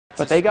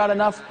but they got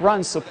enough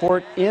run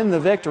support in the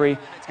victory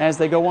as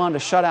they go on to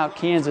shut out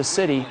Kansas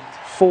City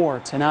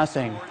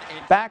 4-0.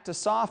 Back to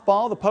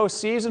softball, the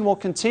postseason will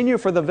continue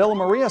for the Villa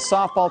Maria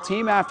softball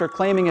team after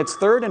claiming its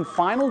third and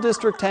final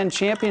District 10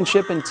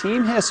 championship in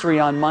team history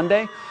on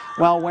Monday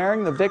while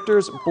wearing the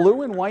victors'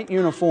 blue and white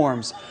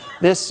uniforms.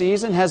 This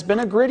season has been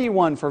a gritty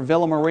one for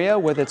Villa Maria,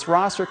 with its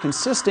roster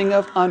consisting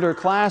of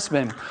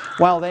underclassmen.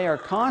 While they are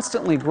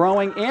constantly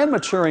growing and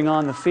maturing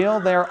on the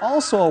field, they are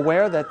also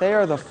aware that they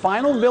are the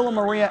final Villa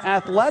Maria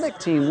athletic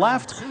team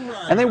left,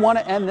 and they want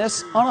to end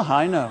this on a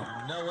high note.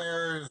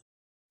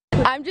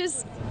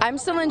 I'm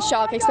still in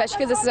shock, especially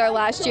because this is our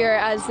last year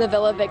as the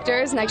Villa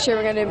Victors. Next year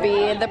we're going to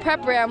be the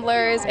Prep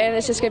Ramblers, and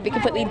it's just going to be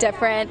completely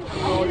different,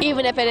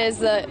 even if it is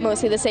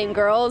mostly the same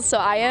girls. So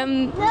I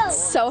am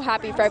so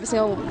happy for every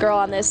single girl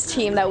on this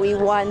team that we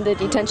won the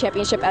D10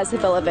 championship as the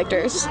Villa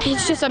Victors.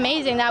 It's just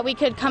amazing that we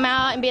could come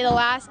out and be the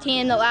last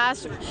team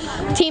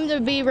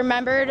to be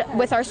remembered,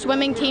 with our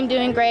swimming team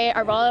doing great,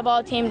 our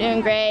volleyball team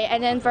doing great,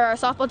 and then for our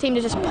softball team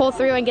to just pull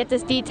through and get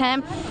this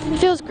D10. It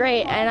feels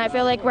great, and I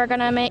feel like we're going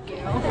to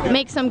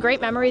make some great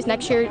memories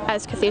next year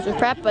as Cathedral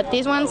Prep, but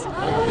these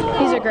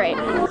are great.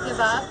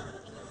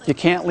 You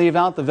can't leave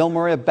out the Villa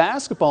Maria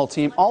basketball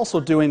team also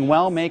doing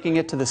well, making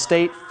it to the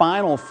state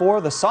Final Four.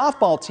 The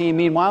softball team,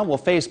 meanwhile, will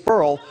face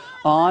Pearl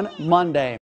on Monday.